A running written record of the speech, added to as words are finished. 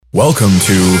Welcome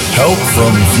to Help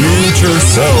from Future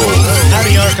Self.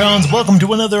 Howdy, Archons. Welcome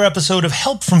to another episode of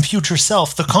Help from Future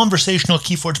Self, the conversational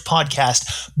Keyforge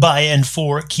podcast by and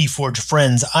for Keyforge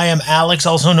friends. I am Alex,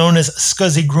 also known as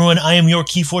Scuzzy Gruen. I am your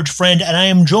Keyforge friend, and I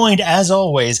am joined, as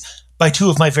always, by two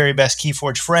of my very best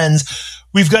Keyforge friends.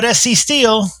 We've got SC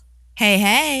Steele. Hey,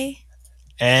 hey.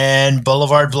 And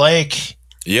Boulevard Blake.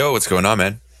 Yo, what's going on,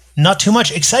 man? Not too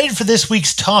much. Excited for this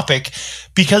week's topic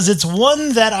because it's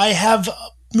one that I have,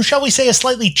 shall we say, a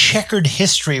slightly checkered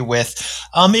history with.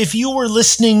 If you were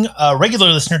listening, a regular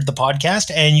listener to the podcast,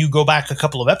 and you go back a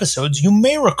couple of episodes, you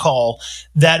may recall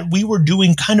that we were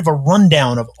doing kind of a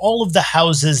rundown of all of the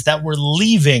houses that were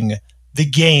leaving the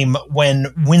game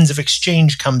when Winds of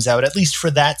Exchange comes out, at least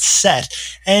for that set.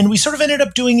 And we sort of ended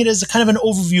up doing it as a kind of an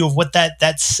overview of what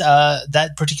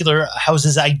that particular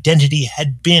house's identity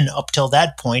had been up till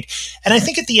that point. And I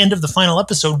think at the end of the final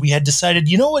episode, we had decided,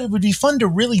 you know what, it would be fun to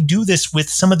really do this with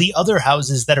some of the other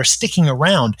houses that are sticking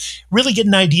around, really get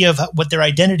an idea of what their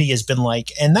identity has been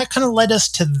like. And that kind of led us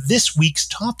to this week's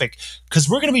topic, because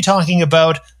we're going to be talking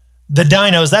about the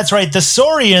dinos. That's right. The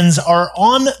Saurians are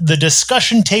on the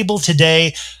discussion table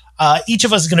today. Each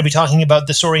of us is going to be talking about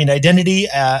the Saurian identity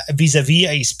vis-a-vis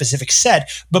a specific set.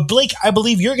 But Blake, I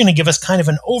believe you're going to give us kind of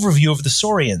an overview of the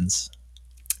Saurians.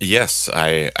 Yes,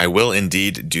 I will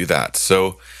indeed do that.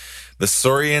 So the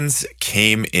Saurians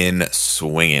came in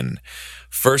swinging.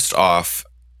 First off,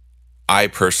 I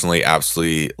personally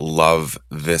absolutely love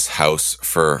this house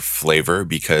for flavor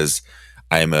because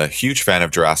I am a huge fan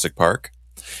of Jurassic Park.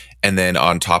 And then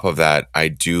on top of that, I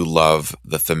do love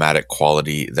the thematic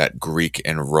quality that Greek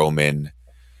and Roman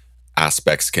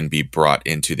aspects can be brought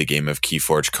into the game of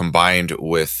Keyforge. Combined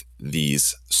with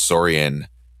these Saurian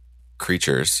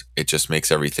creatures, it just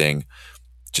makes everything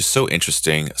just so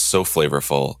interesting, so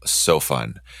flavorful, so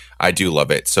fun. I do love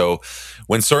it. So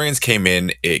when Saurians came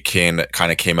in, it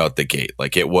kind of came out the gate.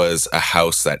 Like, it was a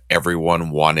house that everyone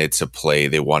wanted to play.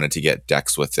 They wanted to get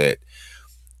decks with it.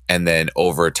 And then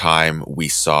over time, we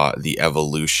saw the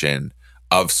evolution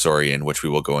of Saurian, which we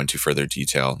will go into further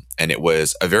detail. And it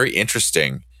was a very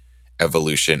interesting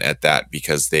evolution at that,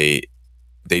 because they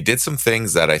did some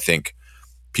things that I think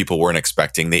people weren't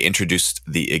expecting. They introduced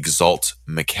the Exalt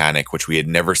mechanic, which we had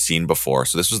never seen before.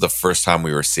 So this was the first time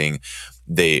we were seeing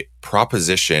the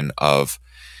proposition of,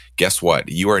 guess what?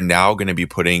 You are now going to be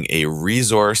putting a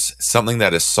resource, something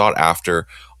that is sought after,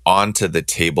 onto the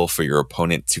table for your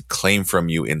opponent to claim from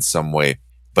you in some way.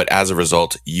 But as a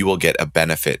result, you will get a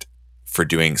benefit for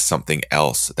doing something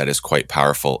else that is quite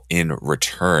powerful in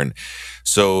return.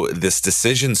 So this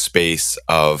decision space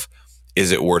of,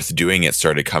 is it worth doing it,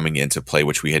 started coming into play,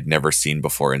 which we had never seen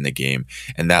before in the game.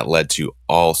 And that led to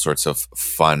all sorts of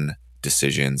fun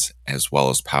decisions as well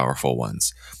as powerful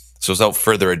ones. So without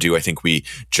further ado, I think we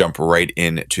jump right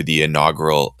into the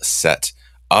inaugural set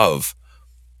of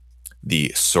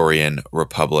the Saurian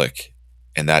Republic,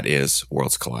 and that is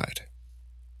Worlds Collide.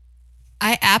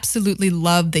 I absolutely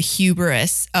love the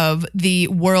hubris of the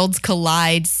Worlds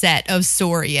Collide set of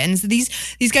Saurians.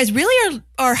 These guys really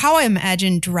are how I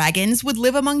imagine dragons would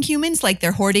live among humans, like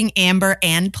they're hoarding amber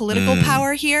and political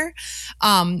power here.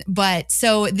 But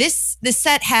so this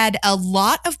set had a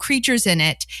lot of creatures in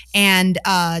it, and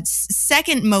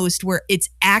second most were its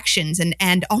actions,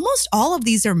 and almost all of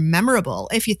these are memorable.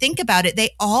 If you think about it,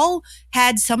 they all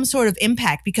had some sort of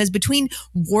impact, because between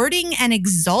warding and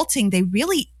exalting, they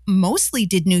really mostly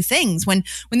did new things. When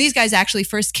these guys actually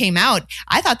first came out,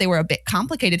 I thought they were a bit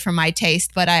complicated for my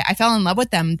taste, but I fell in love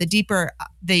with them the deeper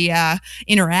the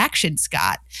interactions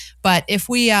got. But if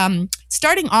we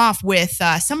starting off with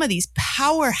some of these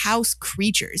powerhouse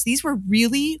creatures, these were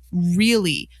really,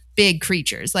 really big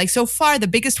creatures. Like, so far, the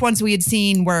biggest ones we had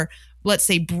seen were, let's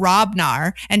say,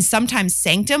 Brobnar and sometimes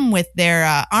Sanctum with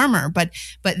their armor, but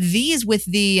these with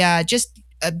the just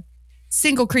a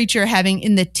single creature having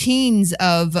in the teens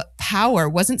of power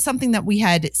wasn't something that we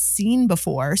had seen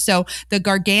before. So the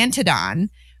Gargantodon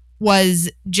was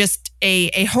just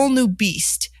a whole new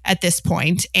beast at this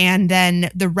point. And then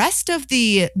the rest of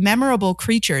the memorable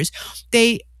creatures,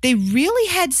 they really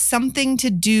had something to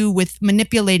do with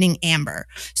manipulating amber.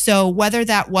 So whether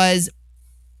that was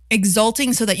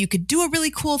exalting so that you could do a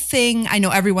really cool thing. I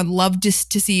know everyone loved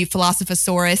just to see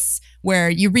Philosophosaurus, where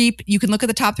you reap, you can look at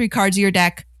the top 3 cards of your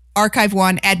deck, archive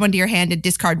 1, add 1 to your hand, and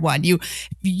discard 1.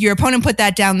 Your opponent put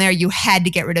that down there, you had to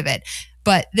get rid of it.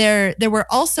 But there were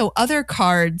also other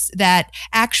cards that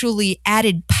actually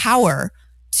added power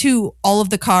to all of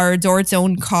the cards, or its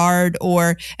own card,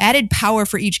 or added power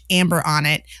for each amber on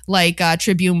it, like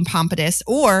Tribune Pompatus,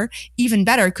 or even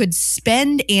better, could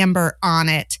spend amber on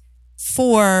it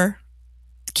for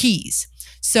keys.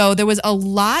 So there was a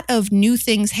lot of new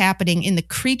things happening in the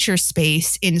creature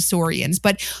space in Saurians,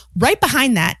 but right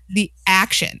behind that, the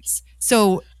actions.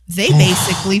 So they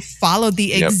basically followed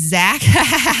the exact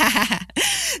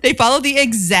they followed the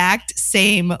exact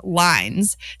same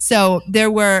lines. So there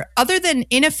were, other than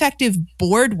ineffective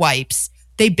board wipes,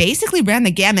 they basically ran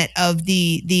the gamut of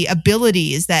the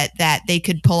abilities that they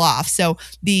could pull off. So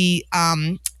the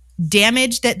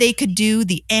damage that they could do,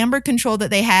 the amber control that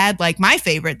they had, like my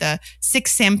favorite, the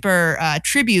 6 Amber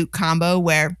tribute combo,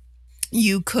 where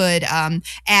you could add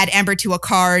amber to a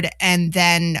card and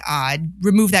then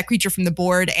remove that creature from the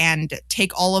board and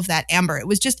take all of that amber. It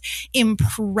was just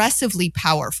impressively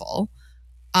powerful.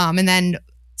 And then,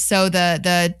 so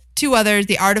the two others,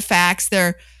 the artifacts,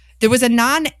 there was a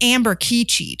non-amber key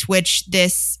cheat, which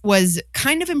this was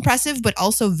kind of impressive, but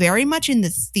also very much in the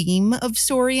theme of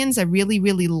Saurians. I really,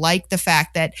 really like the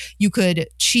fact that you could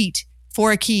cheat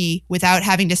for a key without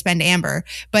having to spend amber.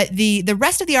 But the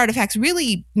rest of the artifacts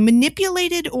really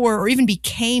manipulated or even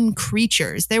became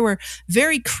creatures. They were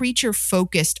very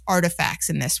creature-focused artifacts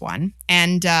in this one.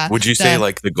 And would you say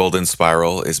like the Golden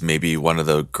Spiral is maybe one of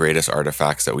the greatest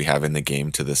artifacts that we have in the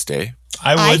game to this day?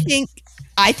 I would.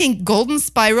 I think Golden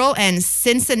Spiral and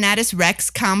Cincinnatus Rex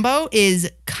combo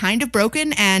is kind of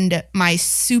broken and my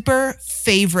super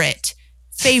favorite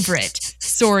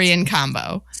Saurian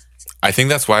combo. I think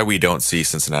that's why we don't see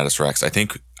Cincinnatus Rex. I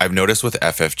think I've noticed with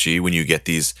FFG, when you get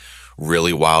these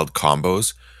really wild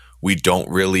combos, we don't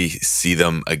really see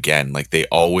them again. Like they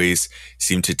always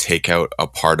seem to take out a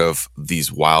part of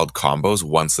these wild combos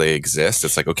once they exist.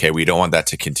 It's like, okay, we don't want that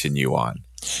to continue on.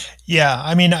 Yeah,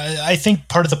 I mean, I think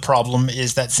part of the problem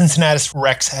is that Cincinnatus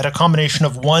Rex had a combination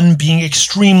of one being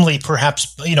extremely,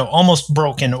 perhaps, almost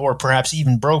broken or perhaps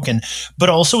even broken, but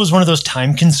also was one of those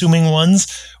time-consuming ones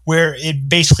where it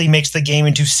basically makes the game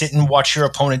into sit and watch your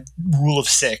opponent rule of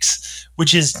 6,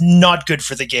 which is not good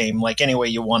for the game, like any way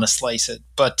you want to slice it.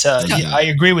 But yeah, I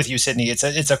agree with you, Sydney.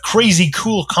 It's a crazy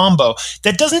cool combo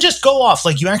that doesn't just go off.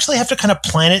 Like you actually have to kind of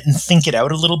plan it and think it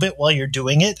out a little bit while you're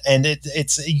doing it, and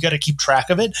it's you got to keep track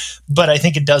of it. But I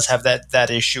think it does have that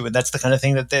issue, and that's the kind of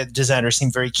thing that the designers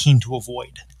seem very keen to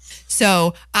avoid.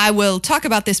 So I will talk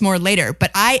about this more later,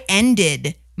 but I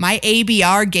ended my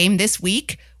ABR game this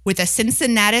week with a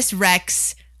Cincinnatus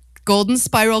Rex Golden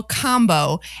Spiral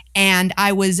combo, and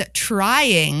I was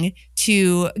trying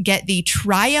to get the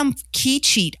Triumph key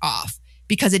cheat off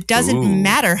because it doesn't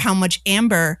matter how much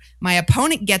amber my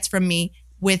opponent gets from me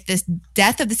with this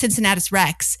death of the Cincinnatus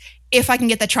Rex if I can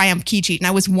get the Triumph key cheat, and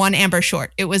I was 1 amber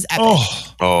short. It was epic.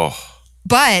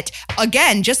 But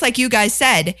again, just like you guys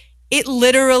said, it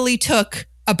literally took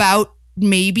about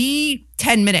maybe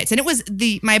 10 minutes. And it was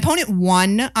my opponent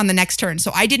won on the next turn.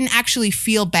 So I didn't actually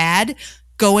feel bad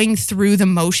going through the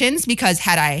motions because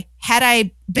had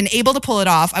I been able to pull it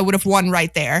off, I would have won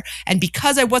right there. And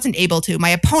because I wasn't able to, my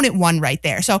opponent won right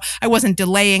there. So I wasn't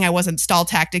delaying, I wasn't stall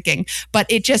tacticking, but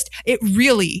it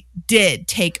really did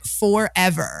take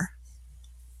forever.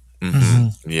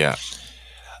 Mm-hmm. Yeah.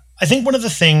 I think one of the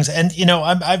things, and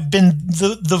I've been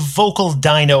the vocal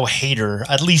Dino hater,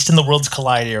 at least in the Worlds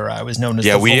Collide era. I was known as the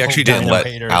vocal we actually didn't let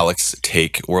hater. Alex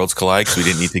take Worlds Collide because we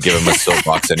didn't need to give him a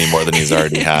soapbox any more than he's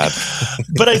already had.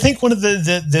 But I think one of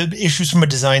the issues from a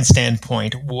design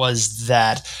standpoint was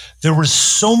that there were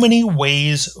so many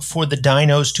ways for the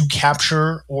dinos to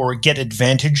capture or get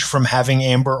advantage from having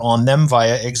amber on them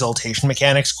via exaltation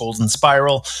mechanics, Golden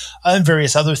Spiral, and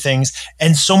various other things,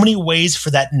 and so many ways for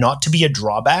that not to be a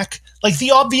drawback. Like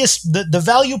the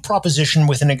value proposition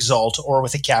with an exalt or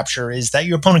with a capture is that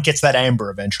your opponent gets that amber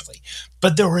eventually.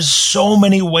 But there were so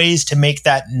many ways to make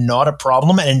that not a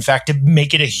problem, and in fact to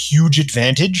make it a huge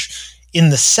advantage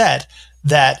in the set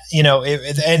that, we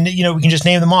can just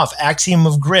name them off. Axiom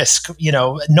of Grisk,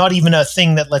 not even a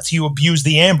thing that lets you abuse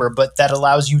the amber, but that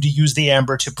allows you to use the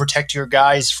amber to protect your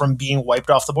guys from being wiped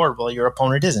off the board while your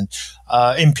opponent isn't.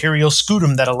 Imperial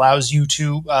Scutum that allows you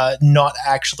to not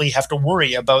actually have to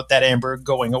worry about that amber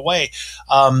going away.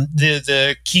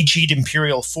 The key cheat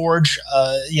Imperial Forge,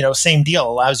 same deal,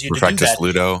 allows you to do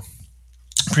that.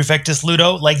 Prefectus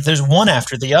Ludo, like there's one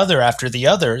after the other,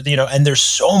 and there's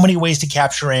so many ways to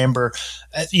capture amber.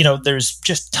 There's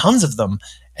just tons of them.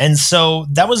 And so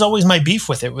that was always my beef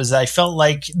with it, was I felt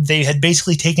like they had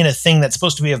basically taken a thing that's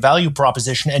supposed to be a value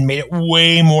proposition and made it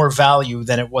way more value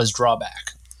than it was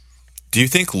drawback. Do you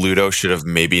think Ludo should have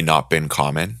maybe not been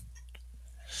common?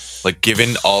 Like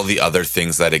given all the other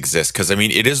things that exist? Because I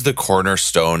mean, it is the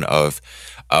cornerstone of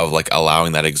like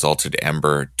allowing that exalted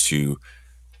ember to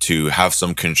have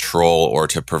some control or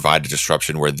to provide a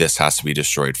disruption where this has to be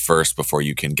destroyed first before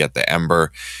you can get the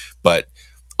ember. But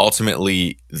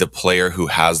ultimately the player who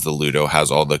has the Ludo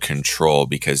has all the control,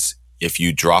 because if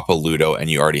you drop a Ludo and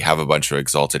you already have a bunch of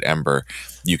Exalted Ember,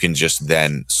 you can just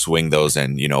then swing those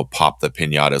and, pop the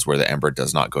pinatas where the Ember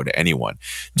does not go to anyone.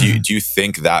 Do you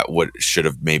think that should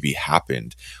have maybe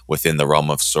happened within the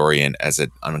realm of Saurian as an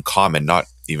uncommon, not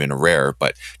even rare,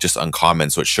 but just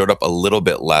uncommon? So it showed up a little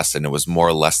bit less and it was more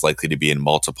or less likely to be in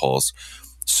multiples,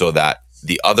 so that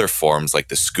the other forms like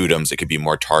the Scutums, it could be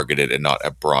more targeted and not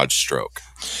a broad stroke.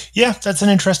 Yeah, that's an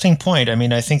interesting point. I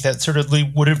mean, I think that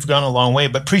certainly would have gone a long way,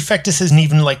 but Prefectus isn't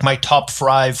even like my top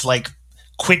 5 like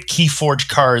quick Keyforge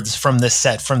cards from this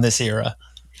set, from this era.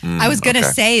 I was going to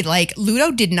say, like, Ludo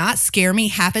did not scare me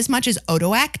half as much as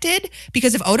Odoac did,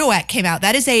 because if Odoac came out,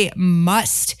 that is a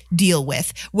must deal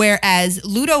with. Whereas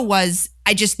Ludo was,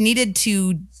 I just needed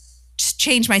to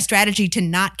change my strategy to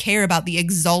not care about the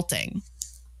exalting.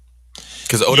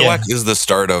 Because Odoac is the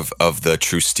start of the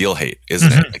true steel hate,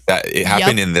 isn't it? Like that, it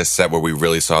happened in this set where we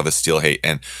really saw the steel hate.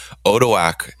 And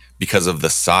Odoac, because of the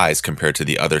size compared to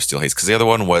the other steel hates, because the other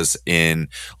one was in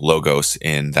Logos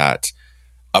in that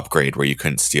upgrade where you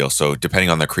couldn't steal. So depending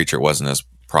on the creature, it wasn't as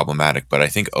problematic. But I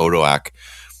think Odoac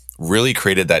really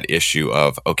created that issue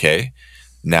of, okay,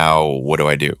 now what do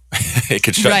I do? It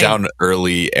could shut down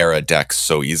early era decks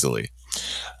so easily.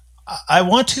 I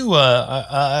want to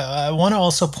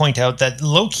also point out that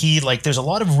low key, like, there's a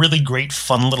lot of really great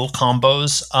fun little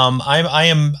combos. I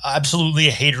am absolutely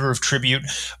a hater of Tribute,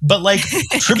 but like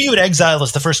Tribute Exile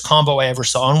is the first combo I ever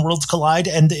saw in Worlds Collide,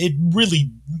 and it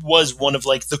really was one of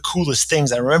like the coolest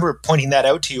things. I remember pointing that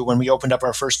out to you when we opened up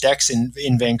our first decks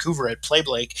in Vancouver at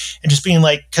Playblake, and just being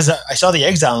like, because I saw the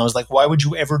Exile and I was like, why would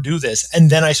you ever do this? And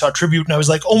then I saw Tribute and I was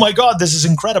like, oh my god, this is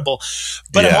incredible.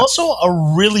 But I'm also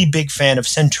a really big fan of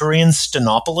Centurion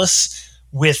Stenopolis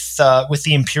with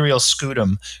the Imperial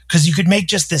Scutum, because you could make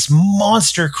just this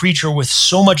monster creature with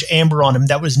so much amber on him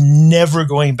that was never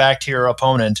going back to your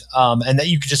opponent, and that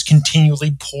you could just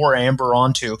continually pour amber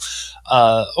onto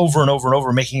over and over and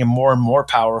over, making him more and more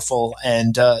powerful,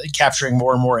 and capturing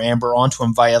more and more amber onto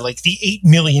him via like the 8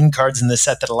 million cards in the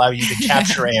set that allow you to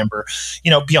capture amber.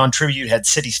 Beyond Tribute, you had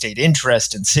City State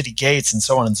Interest and City Gates and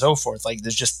so on and so forth. Like,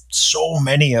 there's just so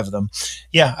many of them.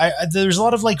 Yeah, there's a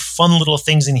lot of like fun little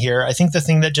things in here. I think the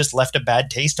thing that just left a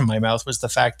bad taste in my mouth was the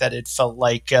fact that it felt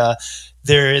like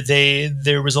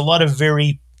there was a lot of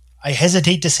very, I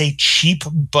hesitate to say cheap,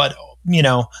 but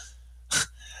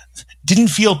didn't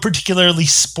feel particularly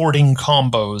sporting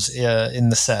combos in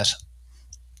the set.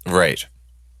 Right.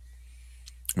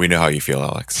 We know how you feel,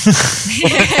 Alex.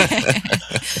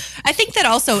 I think that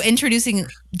also introducing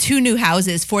 2 new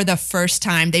houses for the first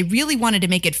time, they really wanted to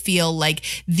make it feel like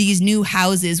these new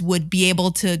houses would be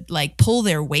able to like pull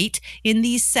their weight in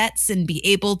these sets and be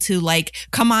able to like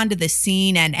come onto the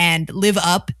scene and live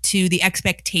up to the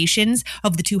expectations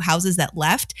of the 2 houses that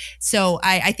left. So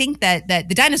I think that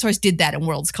the Dinosaurs did that in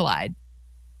Worlds Collide.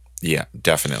 Yeah,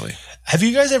 definitely. Have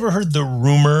you guys ever heard the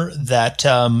rumor that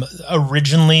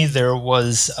originally there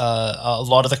was a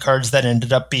lot of the cards that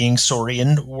ended up being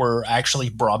Saurian were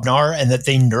actually Brobnar, and that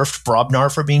they nerfed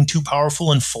Brobnar for being too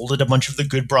powerful and folded a bunch of the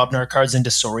good Brobnar cards into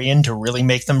Saurian to really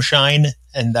make them shine?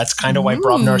 And that's kind of why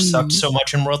Brobnar sucked so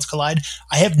much in Worlds Collide.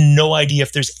 I have no idea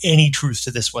if there's any truth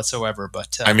to this whatsoever,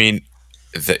 but I mean,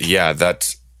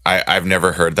 that's I've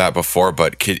never heard that before.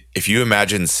 But if you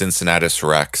imagine Cincinnatus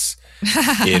Rex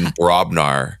in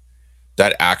Brobnar,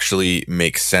 that actually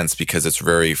makes sense because it's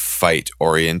very fight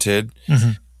oriented,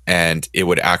 and it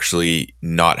would actually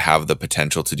not have the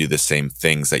potential to do the same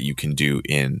things that you can do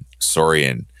in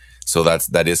Saurian. So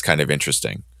that is kind of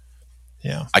interesting.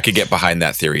 Yeah, I could get behind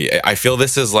that theory. I feel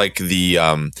this is like the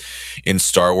in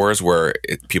Star Wars where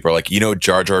people are like,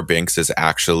 Jar Jar Binks is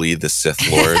actually the Sith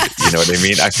Lord. You know what I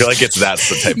mean? I feel like that's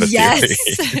the type of theory.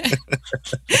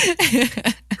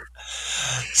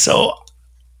 So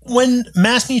when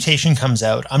Mass Mutation comes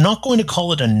out, I'm not going to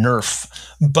call it a nerf,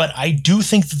 but I do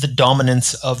think that the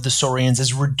dominance of the Saurians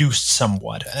is reduced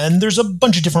somewhat. And there's a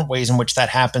bunch of different ways in which that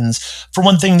happens. For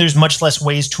one thing, there's much less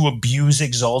ways to abuse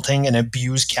Exalting and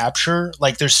abuse Capture.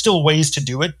 Like, there's still ways to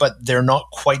do it, but they're not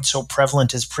quite so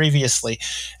prevalent as previously.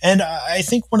 And I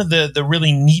think one of the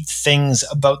really neat things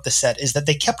about the set is that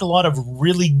they kept a lot of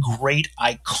really great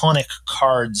iconic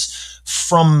cards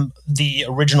from the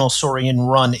original Saurian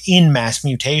run in Mass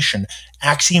Mutation.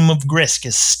 Axiom of Grisk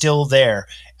is still there.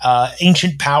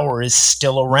 Ancient Power is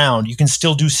still around. You can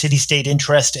still do City-State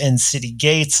Interest and City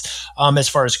Gates. As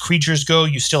far as creatures go,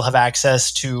 you still have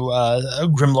access to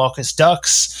Grimlocust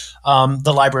Ducks.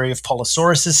 The Library of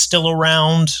Polosaurus is still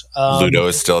around. Ludo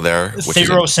is still there.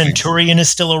 Thero Centurion is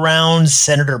still around.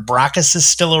 Senator Brachus is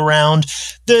still around.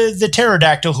 The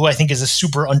Pterodactyl, who I think is a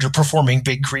super underperforming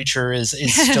big creature, is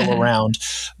still around.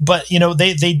 But,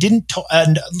 they didn't,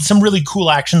 and some really cool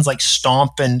actions like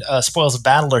Stomp and Spoils of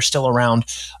Battle are still around.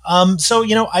 So,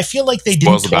 I feel like they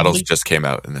didn't. Spoils of Battle just came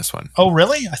out in this one. Oh,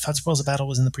 really? I thought Spoils of Battle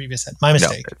was in the previous set. My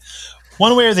mistake. No.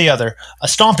 One way or the other, a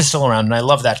Stomp is still around, and I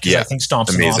love that because I think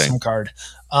Stomp's an awesome card.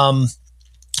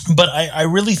 But I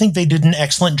really think they did an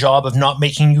excellent job of not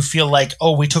making you feel like,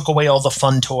 oh, we took away all the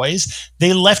fun toys.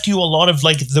 They left you a lot of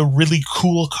like the really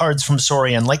cool cards from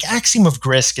Saurian. Like Axiom of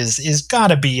Grisk is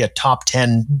gotta be a top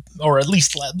 10, or at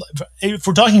least if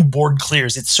we're talking board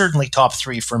clears, it's certainly top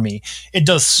 3 for me. It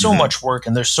does so much work,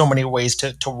 and there's so many ways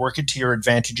to work it to your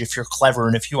advantage if you're clever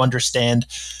and if you understand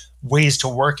ways to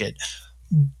work it.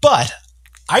 But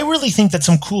I really think that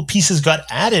some cool pieces got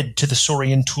added to the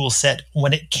Saurian tool set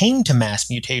when it came to mass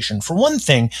mutation. For one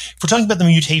thing, if we're talking about the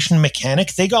mutation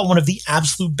mechanic, they got one of the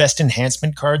absolute best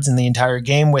enhancement cards in the entire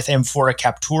game with Amphora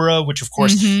Captura, which of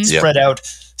course spread out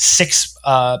 6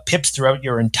 pips throughout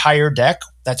your entire deck.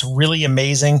 That's really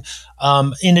amazing.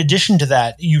 In addition to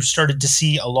that, you started to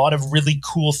see a lot of really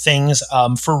cool things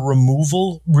for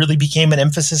removal really became an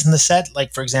emphasis in the set.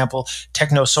 Like, for example,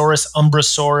 Technosaurus,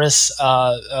 Umbrasaurus,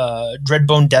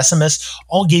 Dreadbone Decimus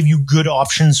all gave you good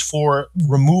options for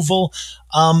removal.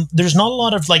 There's not a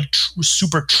lot of like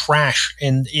super trash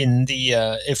in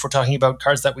the if we're talking about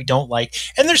cards that we don't like,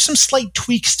 and there's some slight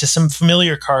tweaks to some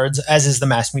familiar cards, as is the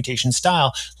mass mutation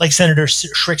style, like Senator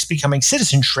Shrix becoming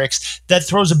Citizen Shrix, that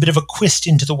throws a bit of a twist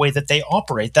into the way that they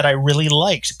operate that I really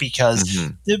liked, because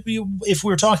if we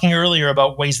were talking earlier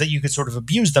about ways that you could sort of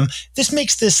abuse them, this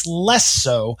makes this less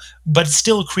so, but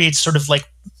still creates sort of like,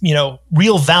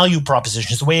 real value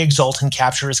propositions, the way Exalt and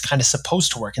Capture is kind of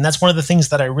supposed to work. And that's one of the things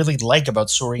that I really like about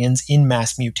Saurians in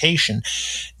mass mutation.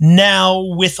 Now,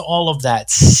 with all of that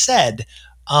said,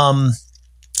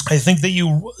 I think that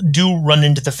you do run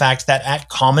into the fact that at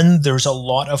common, there's a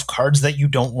lot of cards that you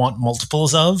don't want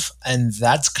multiples of, and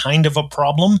that's kind of a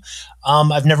problem.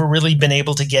 I've never really been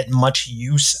able to get much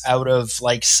use out of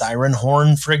like Siren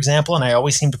Horn, for example, and I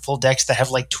always seem to pull decks that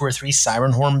have like 2 or 3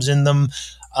 Siren Horns in them.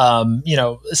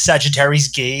 Sagittarius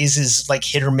Gaze is like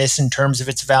hit or miss in terms of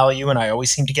its value, and I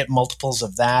always seem to get multiples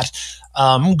of that.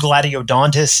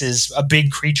 Gladiodontus is a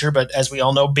big creature, but as we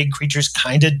all know, big creatures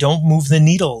kind of don't move the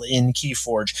needle in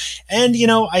Keyforge. And,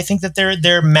 I think that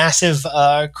their massive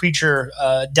creature,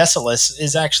 Decimus,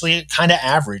 is actually kind of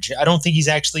average. I don't think he's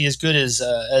actually as good as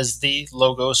the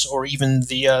Logos or even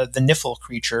the Niffle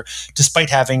creature, despite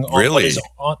having all really.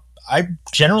 I,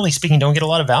 generally speaking, don't get a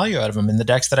lot of value out of him in the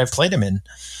decks that I've played him in.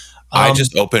 I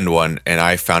just opened one, and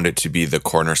I found it to be the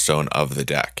cornerstone of the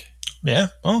deck. Yeah,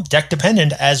 well, deck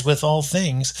dependent, as with all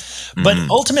things. But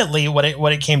ultimately, what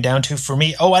it came down to for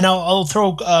me, and I'll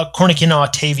throw Cornikin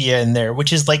Octavia in there,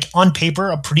 which is like on paper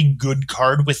a pretty good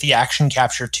card with the action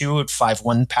capture 2 at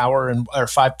 5/1 power or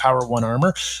 5 power 1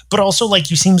 armor. But also, like,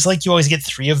 seems like you always get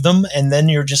 3 of them, and then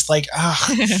you're just like,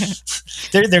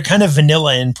 they're kind of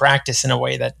vanilla in practice in a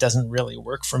way that doesn't really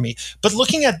work for me. But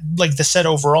looking at like the set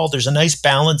overall, there's a nice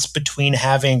balance between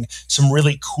having some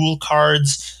really cool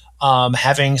cards,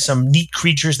 having some neat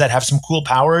creatures that have some cool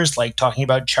powers, like talking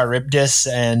about Charybdis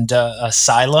and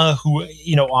Scylla, who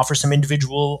offer some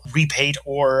individual reap hate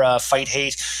or fight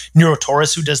hate.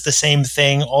 Neurotaurus, who does the same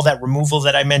thing. All that removal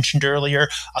that I mentioned earlier.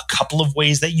 A couple of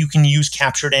ways that you can use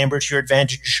Captured Amber to your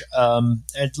advantage,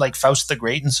 like Faust the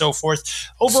Great and so forth.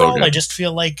 Overall, I just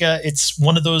feel like it's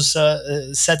one of those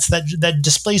sets that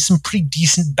displays some pretty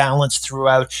decent balance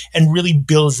throughout and really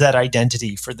builds that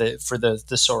identity for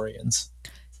the Saurians.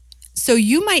 So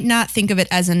you might not think of it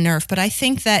as a nerf, but I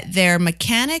think that their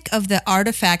mechanic of the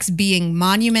artifacts being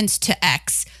monuments to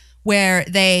X, where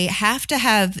they have to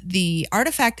have the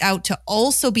artifact out to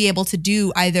also be able to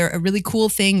do either a really cool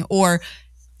thing or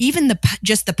even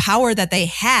just the power that they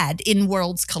had in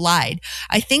Worlds Collide,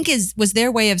 I think was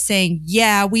their way of saying,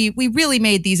 yeah, we really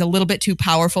made these a little bit too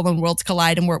powerful in Worlds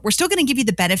Collide, and we're still going to give you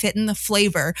the benefit and the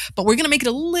flavor, but we're going to make it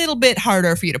a little bit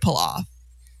harder for you to pull off.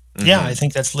 Yeah, I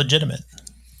think that's legitimate.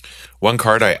 One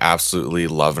card I absolutely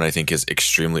love and I think is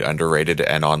extremely underrated,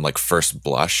 and on like first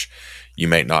blush, you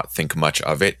might not think much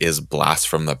of it, is Blast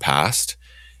from the Past.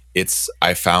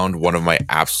 I found one of my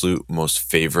absolute most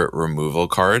favorite removal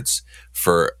cards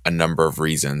for a number of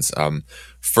reasons.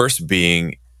 First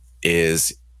being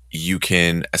is you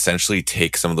can essentially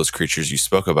take some of those creatures you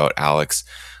spoke about, Alex,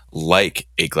 like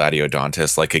a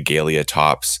Gladiodontus, like a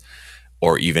Galeotops,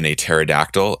 or even a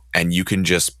Pterodactyl, and you can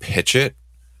just pitch it,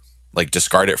 like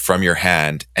discard it from your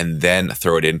hand, and then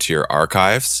throw it into your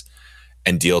archives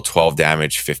and deal 12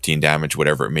 damage, 15 damage,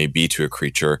 whatever it may be to a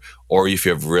creature. Or if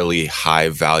you have really high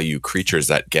value creatures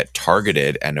that get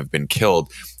targeted and have been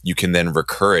killed, you can then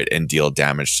recur it and deal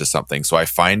damage to something. So I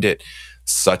find it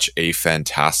such a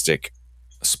fantastic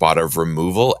spot of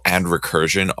removal and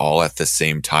recursion all at the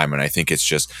same time. And I think it's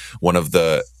just one of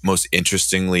the most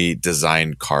interestingly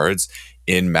designed cards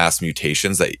in Mass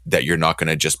Mutations that you're not going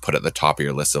to just put at the top of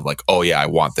your list of like, oh yeah, I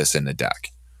want this in the deck.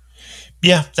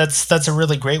 Yeah, that's a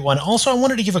really great one. Also, I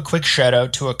wanted to give a quick shout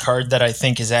out to a card that I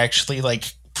think is actually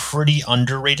like pretty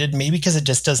underrated, maybe because it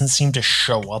just doesn't seem to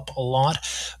show up a lot.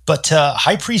 But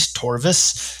High Priest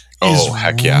Torvis is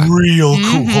heck yeah. real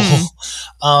cool.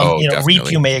 Definitely.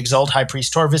 Reap, you may exalt High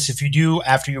Priest Torvis. If you do,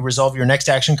 after you resolve your next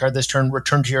action card this turn,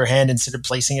 return to your hand instead of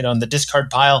placing it on the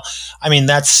discard pile. I mean,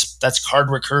 that's card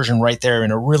recursion right there in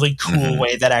a really cool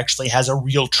way that actually has a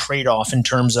real trade-off in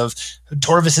terms of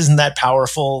Torvis isn't that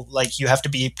powerful. Like, you have to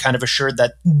be kind of assured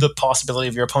that the possibility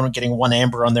of your opponent getting one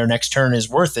amber on their next turn is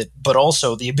worth it, but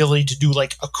also the ability to do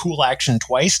like a cool action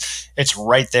twice, it's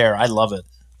right there. I love it.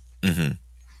 Mm-hmm.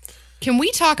 Can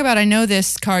we talk about, I know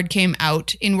this card came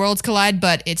out in Worlds Collide,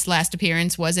 but its last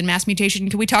appearance was in Mass Mutation.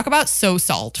 Can we talk about So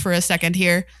Salt for a second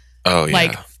here? Oh, yeah.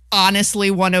 Like, honestly,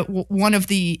 one of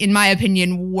the, in my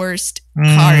opinion, worst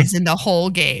cards in the whole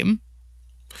game.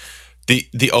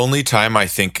 The only time I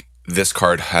think this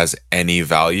card has any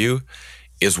value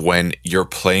is when you're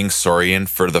playing Saurian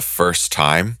for the first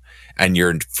time and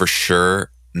you're for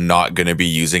sure not going to be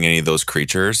using any of those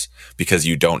creatures because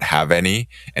you don't have any,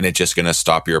 and it's just going to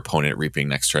stop your opponent reaping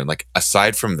next turn. Like,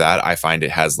 aside from that, I find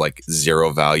it has like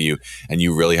zero value, and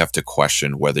you really have to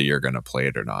question whether you're going to play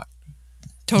it or not.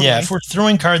 Totally. Yeah, if we're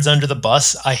throwing cards under the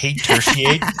bus, I hate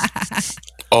Tertiate.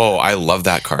 Oh, I love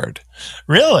that card.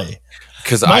 Really?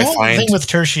 Because my I whole find thing with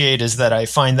Tertiate is that I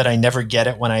find that I never get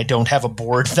it when I don't have a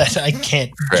board that I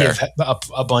can't give up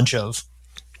a bunch of.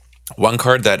 One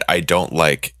card that I don't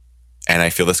like, and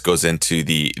I feel this goes into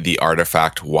the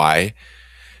artifact why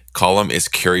column, is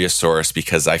Curiosaurus,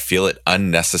 because I feel it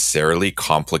unnecessarily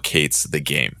complicates the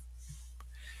game.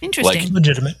 Interesting. Like,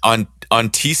 legitimate. On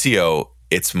TCO,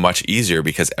 it's much easier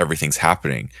because everything's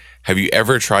happening. Have you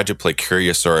ever tried to play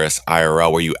Curiosaurus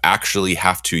IRL where you actually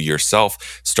have to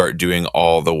yourself start doing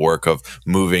all the work of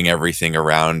moving everything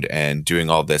around and doing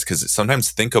all this? Because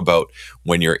sometimes think about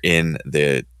when you're in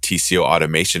the TCO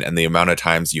automation and the amount of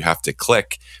times you have to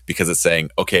click because it's saying,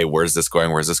 okay, where's this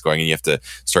going? Where's this going? And you have to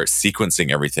start sequencing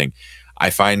everything.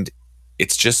 I find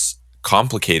it's just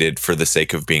complicated for the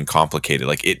sake of being complicated.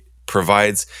 Like, it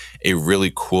provides a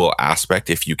really cool aspect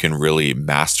if you can really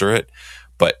master it.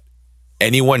 But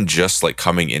anyone just like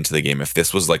coming into the game, if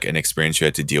this was like an experience you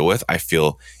had to deal with, I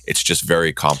feel it's just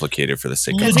very complicated for the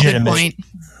sake of That's a good point.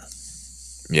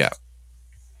 Yeah.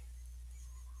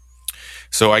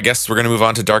 So I guess we're going to move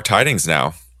on to Dark Tidings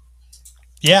now.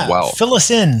 Yeah. Wow. Fill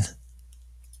us in.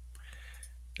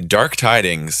 Dark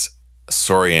Tidings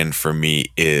Saurian for me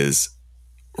is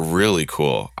really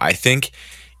cool. I think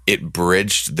it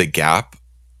bridged the gap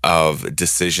of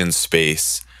decision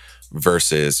space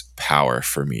versus power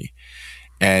for me.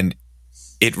 And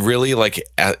it really like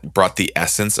brought the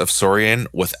essence of Saurian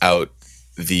without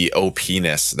the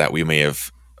OP-ness that we may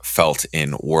have felt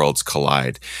in Worlds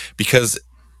Collide. Because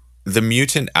the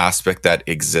mutant aspect that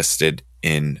existed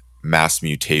in Mass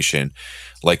Mutation,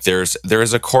 like there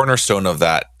is a cornerstone of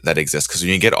that exists, because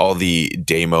when you get all the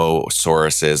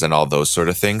Demosauruses and all those sort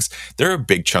of things, there are a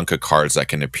big chunk of cards that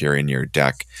can appear in your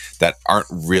deck that aren't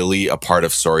really a part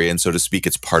of Saurian, so to speak.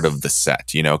 It's part of the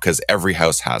set, you know, because every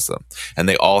house has them and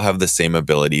they all have the same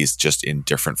abilities, just in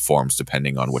different forms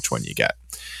depending on which one you get.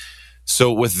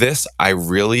 So with this, I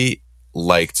really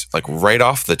liked, like, right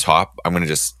off the top, I'm going to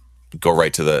just go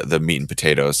right to the meat and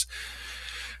potatoes.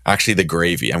 Actually, the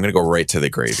gravy. I'm going to go right to the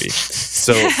gravy.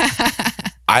 So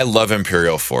I love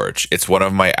Imperial Forge. It's one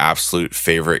of my absolute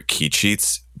favorite key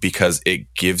cheats because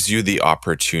it gives you the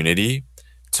opportunity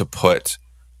to put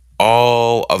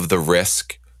all of the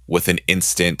risk with an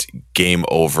instant game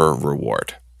over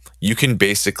reward. You can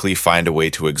basically find a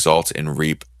way to exalt and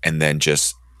reap and then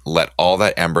just let all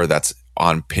that ember that's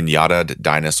on pinata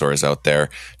dinosaurs out there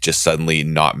just suddenly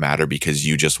not matter because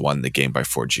you just won the game by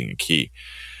forging a key.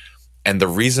 And the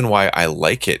reason why I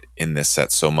like it in this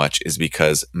set so much is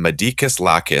because Medicus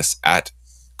Lacus at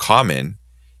common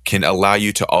can allow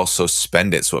you to also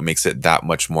spend it, so it makes it that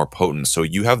much more potent. So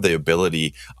you have the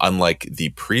ability, unlike the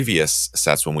previous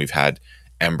sets when we've had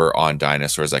Ember on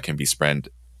dinosaurs that can be spent,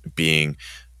 being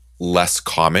less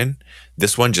common.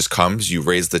 This one just comes, you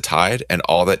raise the tide, and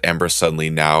all that ember suddenly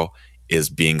now is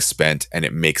being spent, and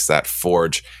it makes that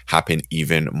forge happen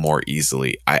even more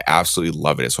easily. I absolutely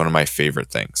love it. It's one of my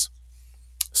favorite things.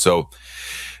 So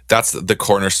that's the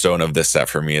cornerstone of this set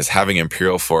for me, is having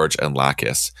Imperial Forge and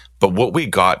Lacus. But what we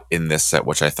got in this set,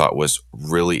 which I thought was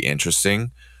really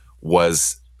interesting,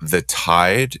 was the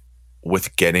tide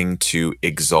with getting to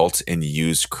exalt and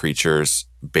use creatures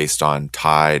based on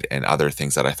tide and other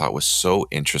things that I thought was so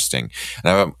interesting.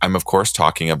 And I'm of course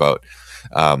talking about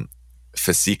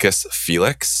Fasicus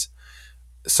Felix.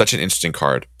 Such an interesting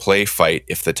card. Play fight.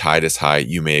 If the tide is high,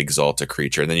 you may exalt a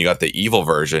creature. And then you got the evil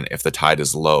version. If the tide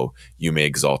is low, you may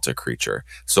exalt a creature.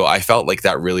 So I felt like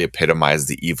that really epitomized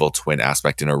the evil twin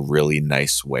aspect in a really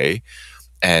nice way.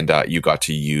 And you got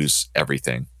to use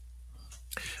everything.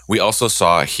 We also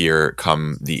saw here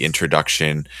come the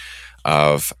introduction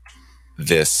of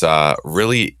this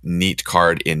really neat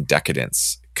card in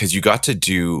Decadence, because you got to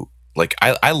do, like,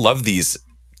 I love these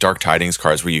Dark Tidings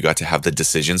cards where you got to have the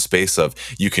decision space of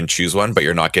you can choose one, but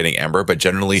you're not getting Ember. But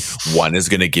generally, one is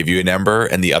going to give you an Ember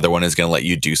and the other one is going to let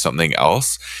you do something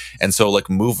else. And so, like,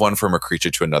 move one from a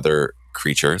creature to another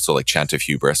creature. So, like, Chant of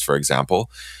Hubris, for example,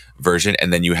 version.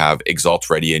 And then you have Exalt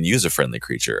Ready and use a friendly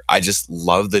creature. I just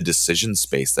love the decision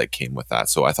space that came with that.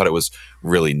 So I thought it was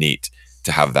really neat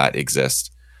to have that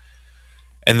exist.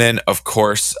 And then, of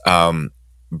course,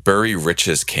 Bury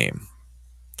Riches came.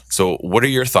 So what are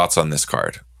your thoughts on this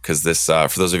card? Because this,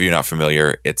 for those of you not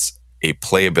familiar, it's a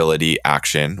playability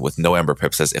action with no Ember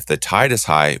pip. Says if the tide is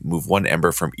high, move one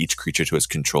Ember from each creature to its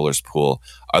controller's pool.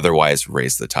 Otherwise,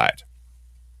 raise the tide.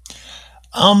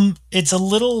 It's a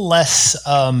little less,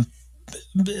 a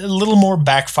little more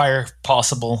backfire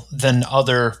possible than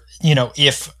other,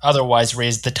 if otherwise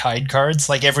raise the tide cards.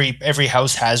 Like every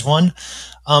house has one.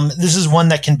 This is one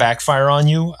that can backfire on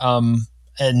you.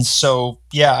 And so,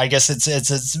 yeah, I guess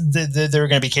there are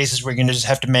going to be cases where you're going to just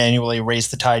have to manually raise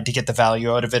the tide to get the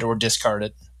value out of it or discard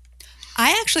it.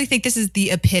 I actually think this is the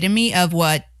epitome of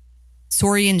what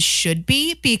Saurians should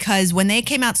be, because when they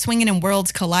came out swinging in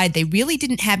Worlds Collide, they really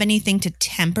didn't have anything to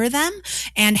temper them.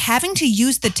 And having to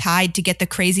use the tide to get the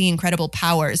crazy, incredible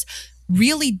powers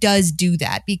really does do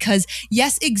that, because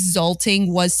yes,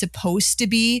 exalting was supposed to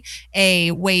be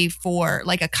a way for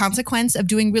like a consequence of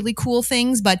doing really cool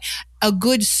things, but a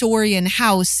good Saurian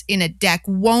house in a deck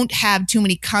won't have too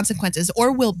many consequences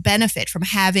or will benefit from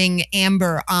having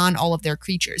Amber on all of their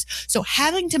creatures. So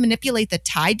having to manipulate the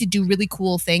tide to do really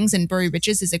cool things, and Bury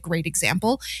Riches is a great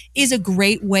example, is a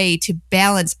great way to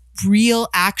balance real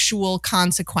actual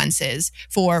consequences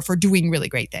for doing really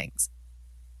great things.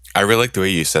 I really like the way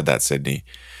you said that, Sydney.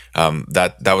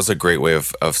 That was a great way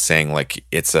of saying, like,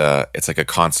 it's like a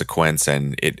consequence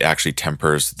and it actually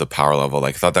tempers the power level.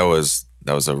 Like, I thought that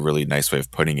was a really nice way of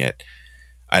putting it.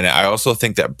 And I also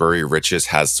think that Bury Riches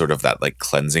has sort of that like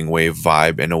cleansing wave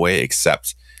vibe in a way,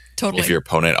 except if your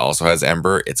opponent also has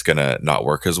Ember, it's gonna not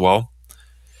work as well.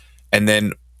 And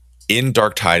then in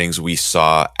Dark Tidings, we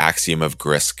saw Axiom of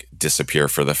Grisk disappear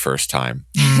for the first time.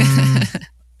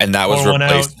 And that was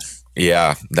replaced.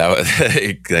 Yeah,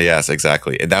 yes,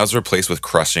 exactly. And that was replaced with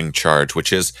Crushing Charge,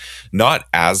 which is not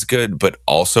as good, but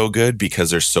also good because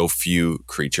there's so few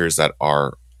creatures that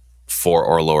are 4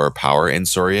 or lower power in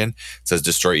Saurian. It says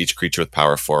destroy each creature with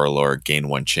power 4 or lower, gain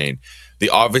 1 chain. The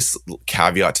obvious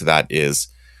caveat to that is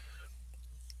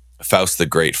Faust the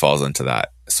Great falls into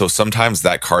that. So sometimes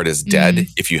that card is dead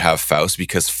if you have Faust,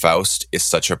 because Faust is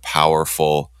such a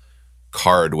powerful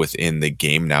card within the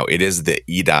game now. It is the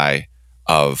Edai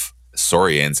of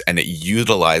Saurians, and it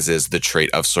utilizes the trait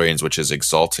of Saurians, which is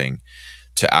exalting,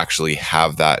 to actually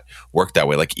have that work that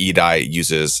way. Like Edai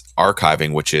uses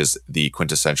archiving, which is the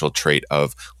quintessential trait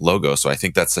of Logo. So I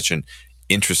think that's such an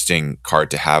interesting card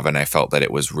to have, and I felt that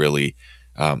it was really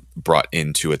brought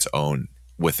into its own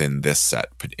within this set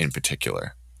in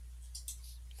particular.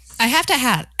 I have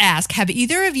to ask, have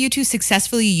either of you two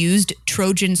successfully used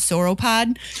Trojan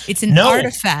Sauropod? It's an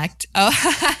artifact. Oh,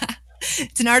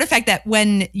 it's an artifact that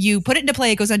when you put it into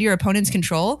play, it goes under your opponent's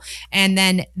control, and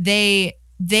then they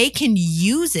can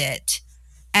use it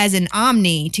as an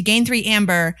Omni to gain 3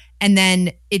 Amber, and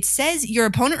then it says your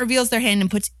opponent reveals their hand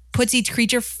and puts each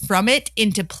creature from it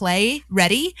into play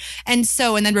ready, and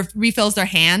then refills their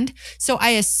hand. So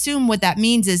I assume what that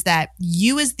means is that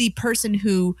you, as the person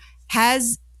who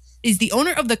is the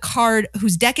owner of the card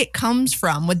whose deck it comes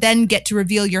from, would then get to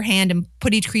reveal your hand and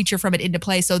put each creature from it into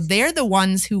play. So they're the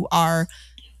ones who are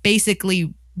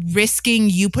basically risking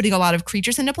you putting a lot of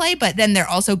creatures into play, but then they're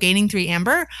also gaining 3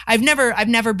 Amber. I've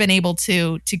never been able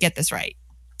to get this right.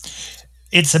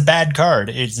 It's a bad card.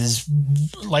 It is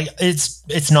like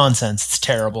it's nonsense. It's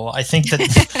terrible. I think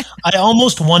that I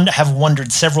almost have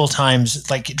wondered several times,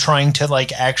 like trying to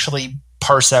like actually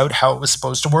parse out how it was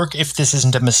supposed to work if this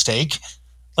isn't a mistake.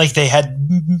 Like they had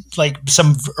like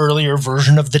some earlier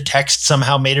version of the text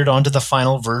somehow made it onto the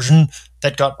final version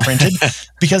that got printed,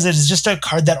 because it is just a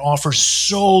card that offers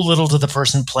so little to the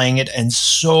person playing it and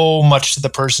so much to the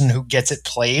person who gets it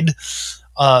played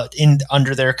in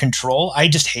under their control. I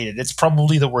just hate it. It's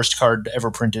probably the worst card ever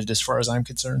printed as far as I'm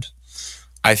concerned.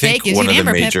 I think one of the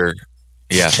major...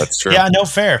 Yeah, that's true. Yeah, no,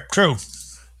 fair. True.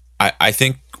 I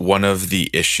think one of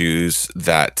the issues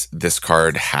that this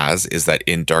card has is that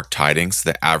in Dark Tidings,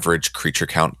 the average creature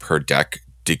count per deck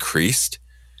decreased.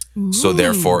 Ooh. So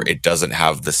therefore, it doesn't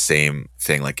have the same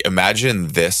thing. Like imagine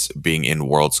this being in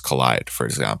Worlds Collide, for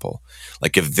example.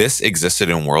 Like if this existed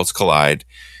in Worlds Collide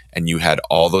and you had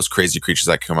all those crazy creatures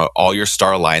that come out, all your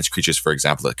Star Alliance creatures, for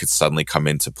example, that could suddenly come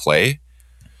into play,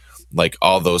 like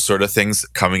all those sort of things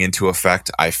coming into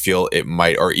effect, I feel it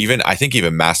might, or even, I think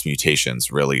even mass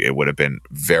mutations, really, it would have been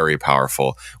very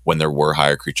powerful when there were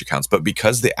higher creature counts. But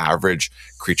because the average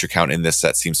creature count in this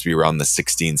set seems to be around the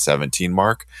 16, 17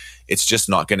 mark, it's just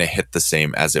not going to hit the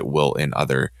same as it will in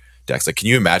other decks. Like, can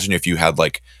you imagine if you had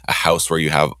like a house where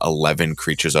you have 11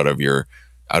 creatures out of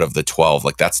the 12?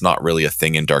 Like that's not really a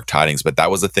thing in Dark Tidings, but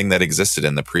that was a thing that existed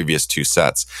in the previous two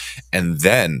sets. And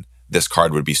then this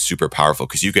card would be super powerful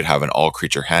because you could have an all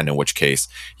creature hand, in which case,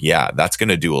 yeah, that's going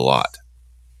to do a lot.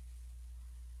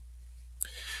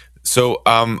 So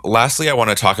lastly, I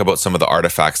want to talk about some of the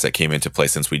artifacts that came into play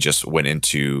since we just went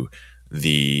into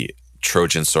the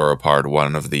Trojan Sauropard,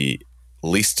 one of the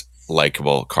least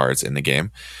likable cards in the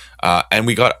game. And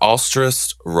we got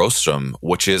Alstrus Rostrum,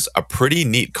 which is a pretty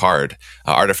neat card.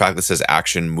 Artifact that says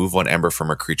action, move one ember from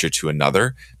a creature to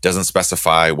another. Doesn't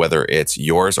specify whether it's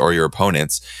yours or your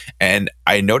opponent's. And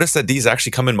I noticed that these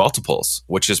actually come in multiples,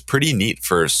 which is pretty neat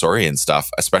for Saurian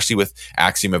stuff, especially with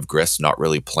Axiom of Grist not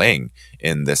really playing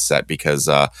in this set. Because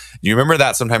you remember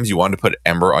that sometimes you wanted to put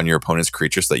ember on your opponent's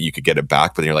creature so that you could get it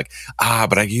back, but then you're like,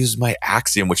 but I used my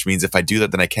Axiom, which means if I do that,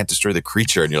 then I can't destroy the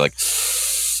creature. And you're like,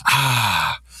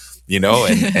 you know,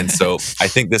 and so I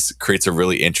think this creates a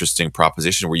really interesting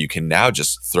proposition where you can now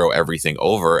just throw everything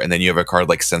over, and then you have a card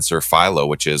like Censor Philo,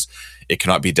 which is it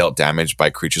cannot be dealt damage by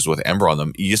creatures with Ember on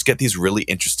them. You just get these really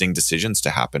interesting decisions to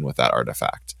happen with that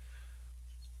artifact.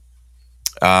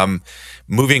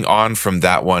 Moving on from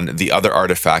that one, the other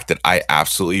artifact that I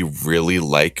absolutely really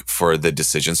like for the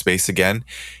decision space again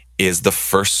is the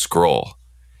First Scroll.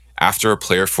 After a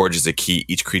player forges a key,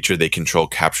 each creature they control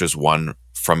captures one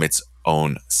from its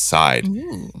own side.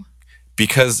 Ooh.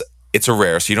 Because it's a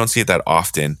rare, so you don't see it that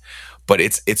often, but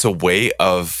it's a way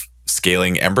of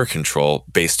scaling Ember control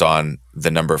based on the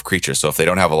number of creatures. So if they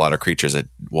don't have a lot of creatures, it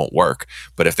won't work.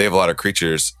 But if they have a lot of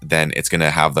creatures, then it's going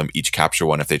to have them each capture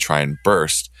one if they try and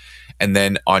burst. And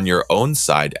then on your own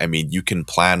side, I mean, you can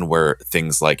plan where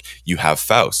things like you have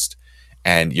Faust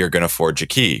and you're going to forge a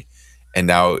key. And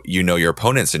now you know your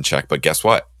opponent's in check, but guess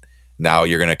what? Now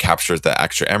you're going to capture the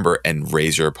extra Ember and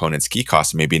raise your opponent's key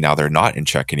cost. Maybe now they're not in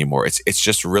check anymore. It's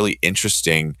just really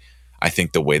interesting, I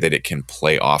think, the way that it can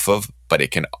play off of, but it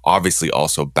can obviously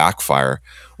also backfire,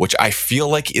 which I feel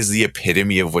like is the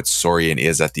epitome of what Saurian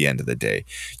is at the end of the day.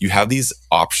 You have these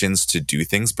options to do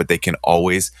things, but they can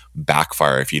always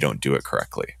backfire if you don't do it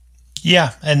correctly.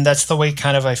 Yeah, and that's the way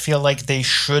kind of I feel like they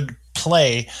should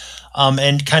play.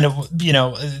 And kind of, you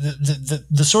know,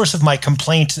 the source of my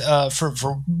complaint for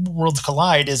Worlds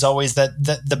Collide is always that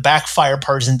the backfire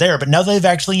part isn't there. But now they've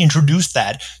actually introduced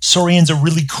that, Saurian's a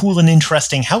really cool and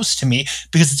interesting house to me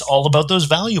because it's all about those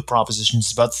value propositions.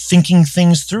 It's about thinking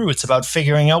things through. It's about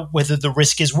figuring out whether the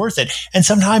risk is worth it. And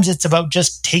sometimes it's about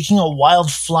just taking a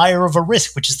wild flyer of a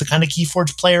risk, which is the kind of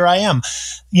Keyforge player I am.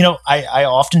 You know, I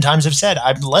oftentimes have said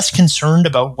I'm less concerned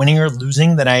about winning or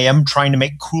losing than I am trying to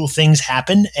make cool things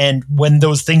happen. And when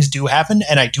those things do happen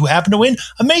and I do happen to win,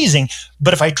 amazing.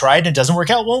 But if I tried and it doesn't work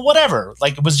out, well, whatever.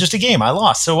 Like it was just a game. I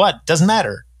lost. So what? Doesn't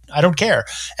matter. I don't care.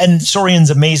 And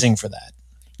Saurian's amazing for that.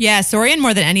 Yeah, Saurian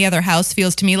more than any other house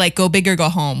feels to me like go big or go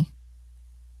home.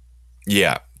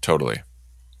 Yeah, totally.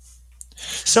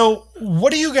 So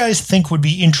what do you guys think would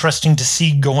be interesting to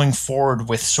see going forward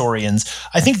with Saurians?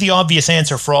 I think the obvious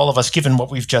answer for all of us, given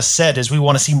what we've just said, is we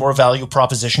want to see more value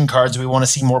proposition cards. We want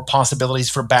to see more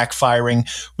possibilities for backfiring.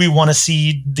 We want to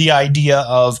see the idea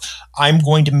of I'm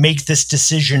going to make this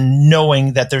decision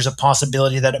knowing that there's a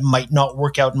possibility that it might not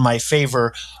work out in my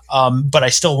favor, but I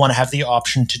still want to have the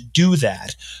option to do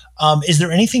that. Is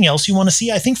there anything else you want to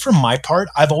see? I think for my part,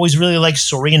 I've always really liked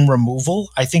Saurian removal.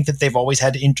 I think that they've always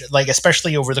had,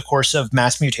 especially over the course course of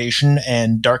Mass Mutation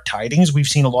and Dark Tidings, we've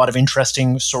seen a lot of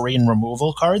interesting Saurian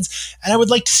removal cards, and I would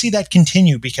like to see that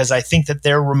continue because I think that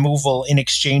their removal in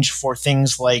exchange for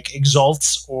things like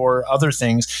Exalts or other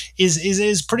things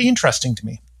is pretty interesting to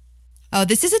me. Oh,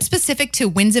 this isn't specific to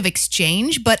Winds of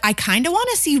Exchange, but I kind of want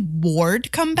to see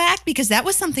Ward come back because that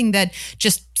was something that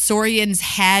just Saurians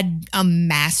had a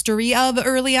mastery of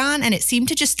early on, and it seemed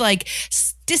to just like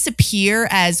disappear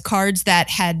as cards that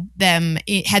had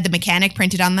the mechanic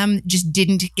printed on them just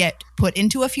didn't get put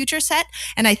into a future set.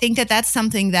 And I think that that's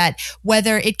something that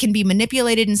whether it can be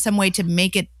manipulated in some way to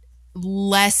make it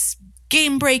less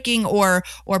game breaking or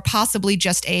possibly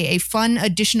just a fun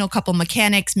additional couple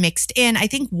mechanics mixed in. I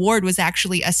think Ward was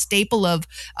actually a staple of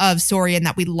Saurian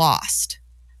that we lost.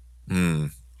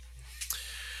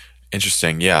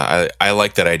 Interesting. Yeah, I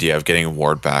like that idea of getting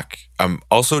Ward back.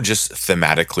 Also just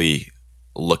thematically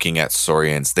looking at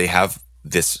Saurians, they have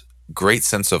this great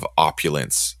sense of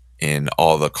opulence in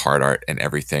all the card art and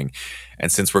everything. And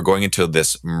since we're going into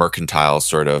this mercantile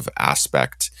sort of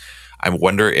aspect, I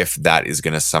wonder if that is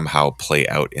going to somehow play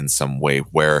out in some way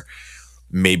where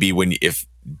maybe if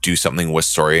do something with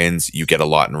Saurians, you get a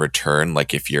lot in return.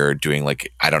 Like if you're doing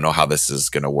I don't know how this is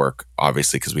going to work,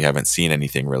 obviously, because we haven't seen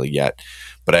anything really yet.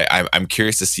 But I'm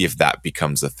curious to see if that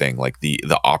becomes a thing. Like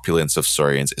the opulence of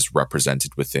Saurians is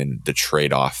represented within the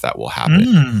trade-off that will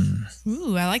happen.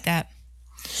 Ooh, I like that.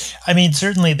 I mean,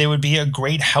 certainly they would be a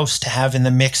great house to have in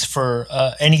the mix for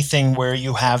anything where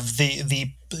you have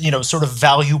the sort of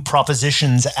value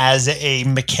propositions as a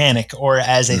mechanic or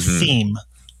as a theme.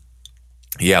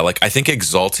 Yeah, I think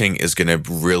Exalting is going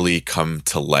to really come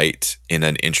to light in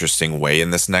an interesting way in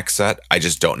this next set. I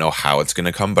just don't know how it's going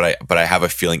to come, but I have a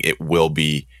feeling it will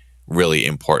be really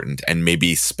important. And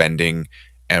maybe spending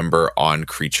Ember on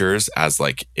creatures as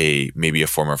maybe a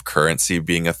form of currency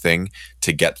being a thing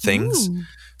to get things. Ooh.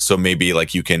 So maybe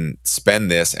you can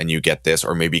spend this and you get this,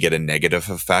 or maybe get a negative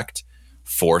effect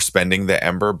for spending the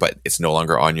Ember, but it's no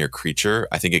longer on your creature.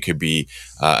 I think it could be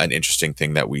an interesting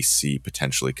thing that we see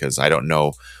potentially, because I don't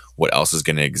know what else is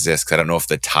going to exist. Because I don't know if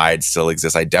the Tide still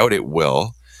exists. I doubt it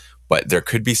will, but there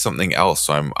could be something else.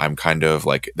 So I'm kind of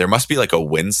there must be a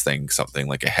winds thing, something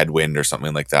like a headwind or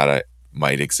something like that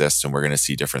might exist, and we're going to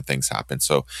see different things happen.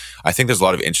 So I think there's a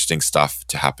lot of interesting stuff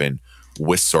to happen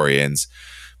with Saurians,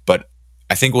 but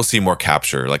I think we'll see more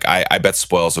capture. I bet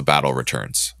Spoils of Battle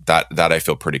returns. That I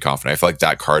feel pretty confident. I feel like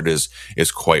that card is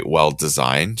quite well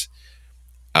designed,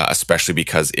 especially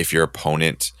because if your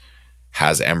opponent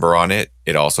has Ember on it,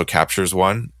 it also captures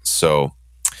one. So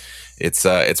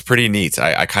it's pretty neat.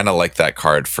 I kind of like that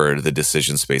card for the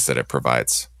decision space that it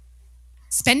provides.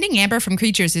 Spending Amber from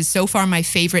creatures is so far my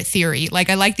favorite theory.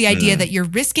 I like the idea that you're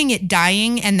risking it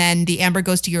dying and then the Amber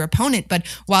goes to your opponent, but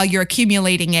while you're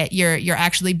accumulating it, you're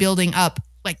actually building up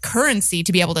currency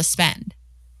to be able to spend.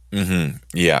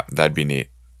 Yeah, that'd be neat.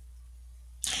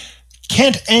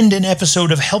 Can't end an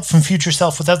episode of Help from Future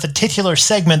Self without the titular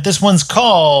segment. This one's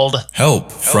called Help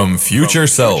from Future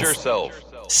Self.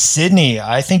 Sydney,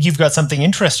 I think you've got something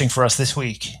interesting for us this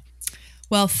week.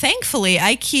 Well, thankfully,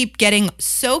 I keep getting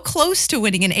so close to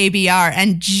winning an ABR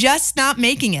and just not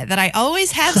making it that I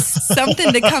always have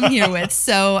something to come here with.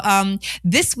 So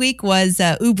this week was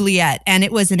Oubliette, and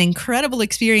it was an incredible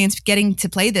experience getting to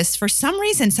play this. For some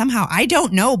reason, somehow, I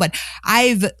don't know, but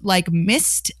I've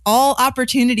missed all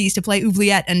opportunities to play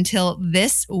Oubliette until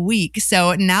this week.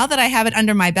 So now that I have it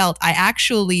under my belt, I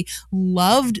actually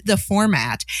loved the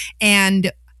format.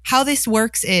 And how this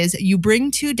works is you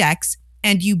bring 2 decks,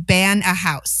 and you ban a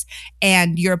house,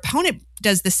 and your opponent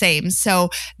does the same. So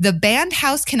the banned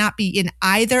house cannot be in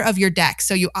either of your decks.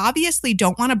 So you obviously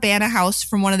don't want to ban a house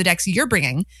from one of the decks you're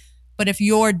bringing, but if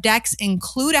your decks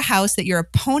include a house that your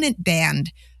opponent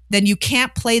banned, then you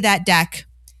can't play that deck.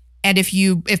 And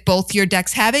if both your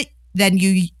decks have it, then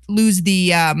you lose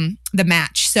the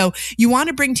match. So you want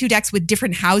to bring 2 decks with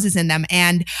different houses in them.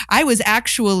 And I was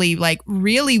actually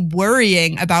really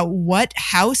worrying about what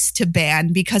house to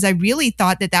ban because I really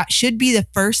thought that should be the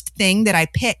first thing that I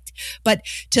picked. But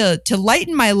to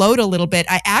lighten my load a little bit,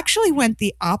 I actually went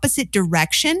the opposite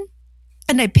direction.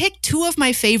 And I picked 2 of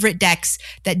my favorite decks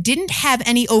that didn't have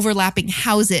any overlapping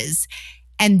houses.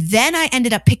 And then I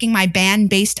ended up picking my ban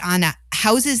based on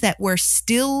houses that were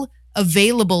still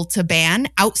available to ban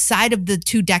outside of the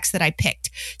 2 decks that I picked.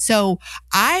 So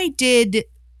I did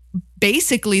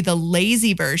basically the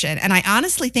lazy version. And I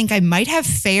honestly think I might have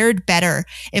fared better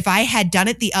if I had done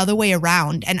it the other way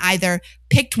around and either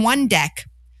picked one deck,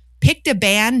 picked a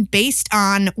ban based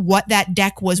on what that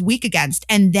deck was weak against,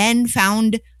 and then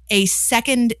found a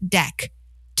second deck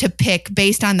to pick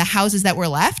based on the houses that were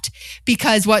left,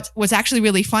 because what's actually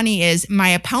really funny is my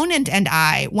opponent and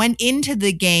I went into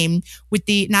the game with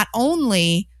not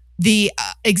only the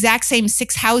exact same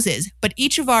 6 houses, but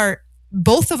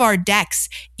both of our decks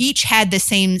each had the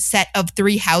same set of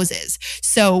 3 houses.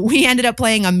 So we ended up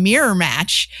playing a mirror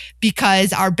match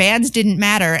because our bands didn't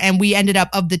matter, and we ended up,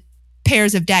 of the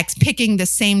pairs of decks, picking the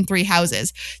same 3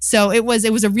 houses. So it was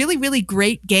a really, really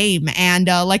great game. And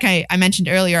like I mentioned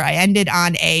earlier, I ended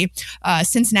on a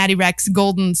Cincinnati Rex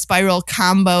Golden Spiral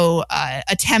combo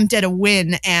attempt at a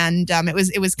win, and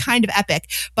it was kind of epic.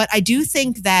 But I do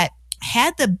think that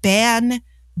had the ban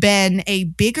been a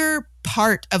bigger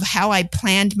part of how I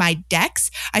planned my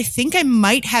decks, I think I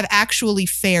might have actually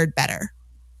fared better.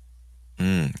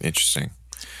 Interesting.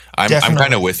 I'm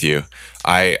kind of with you.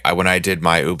 I when I did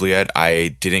my Oubliette,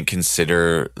 I didn't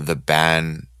consider the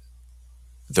ban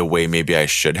the way maybe I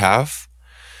should have,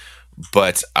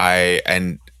 but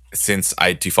since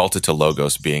I defaulted to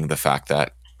Logos being the fact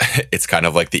that it's kind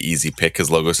of like the easy pick, because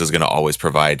Logos is going to always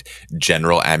provide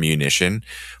general ammunition.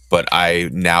 But I,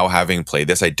 now having played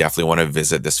this, I definitely want to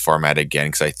visit this format again,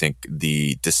 because I think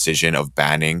the decision of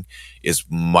banning is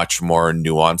much more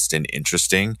nuanced and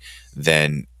interesting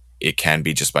than it can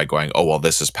be just by going, oh, well,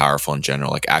 this is powerful in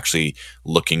general. Like actually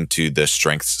looking to the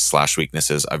strengths /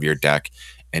 weaknesses of your deck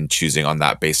and choosing on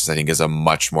that basis, I think, is a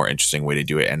much more interesting way to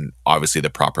do it. And obviously the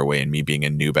proper way, and me being a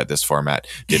noob at this format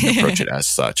didn't approach it as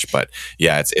such. But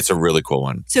yeah, it's a really cool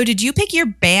one. So did you pick your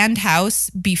banned house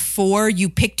before you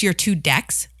picked your 2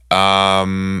 decks?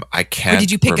 I can't. Or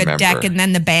did you pick remember. a deck and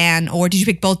then the ban, or did you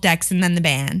pick both decks and then the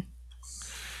ban?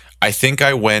 I think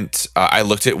I went. I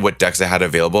looked at what decks I had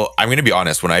available. I'm going to be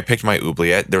honest. When I picked my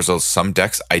Oubliette, there's some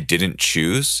decks I didn't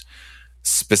choose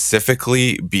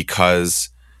specifically because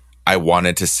I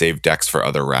wanted to save decks for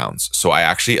other rounds. So I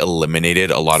actually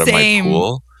eliminated a lot of my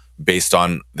pool based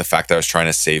on the fact that I was trying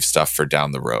to save stuff for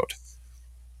down the road.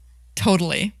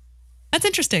 Totally. That's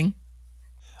interesting.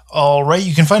 All right,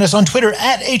 you can find us on Twitter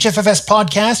at HFFS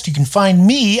Podcast. You can find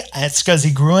me at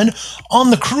Scuzzy Gruen,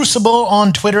 on The Crucible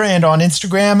on Twitter and on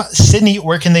Instagram. Sydney,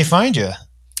 where can they find you?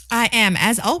 I am,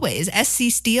 as always,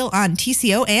 SC Steele on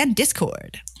TCO and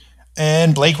Discord.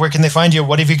 And Blake, where can they find you?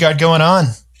 What have you got going on?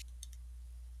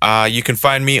 You can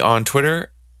find me on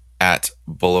Twitter at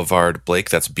Boulevard Blake.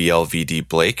 That's BLVD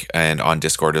Blake, and on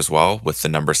Discord as well with the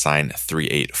number sign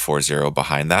 3840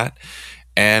 behind that.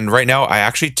 And right now, I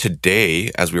actually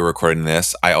today, as we were recording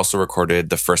this, I also recorded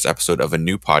the first episode of a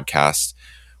new podcast,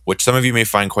 which some of you may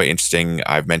find quite interesting.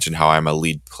 I've mentioned how I'm a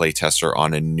lead playtester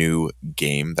on a new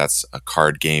game. That's a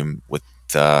card game with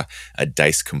a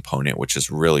dice component, which is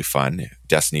really fun.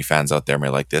 Destiny fans out there may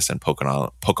like this, and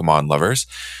Pokemon lovers.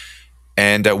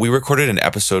 And we recorded an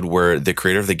episode where the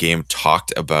creator of the game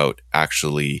talked about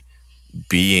actually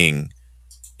being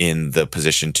in the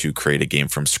position to create a game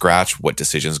from scratch, what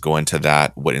decisions go into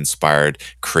that, what inspired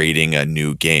creating a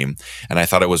new game. And I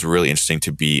thought it was really interesting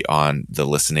to be on the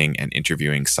listening and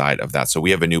interviewing side of that. So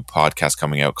we have a new podcast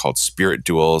coming out called Spirit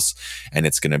Duels, and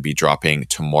it's going to be dropping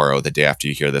tomorrow, the day after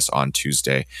you hear this, on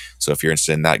Tuesday. So if you're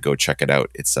interested in that, go check it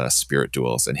out. It's Spirit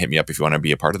Duels, and hit me up if you want to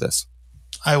be a part of this.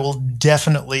 I will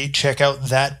definitely check out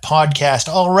that podcast.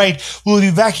 All right, we'll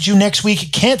be back at you next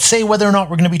week. Can't say whether or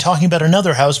not we're going to be talking about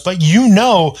another house, but you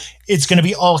know it's going to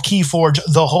be all Keyforge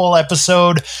the whole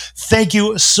episode. Thank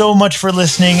you so much for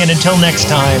listening, and until next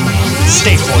time,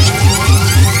 stay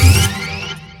fortunate.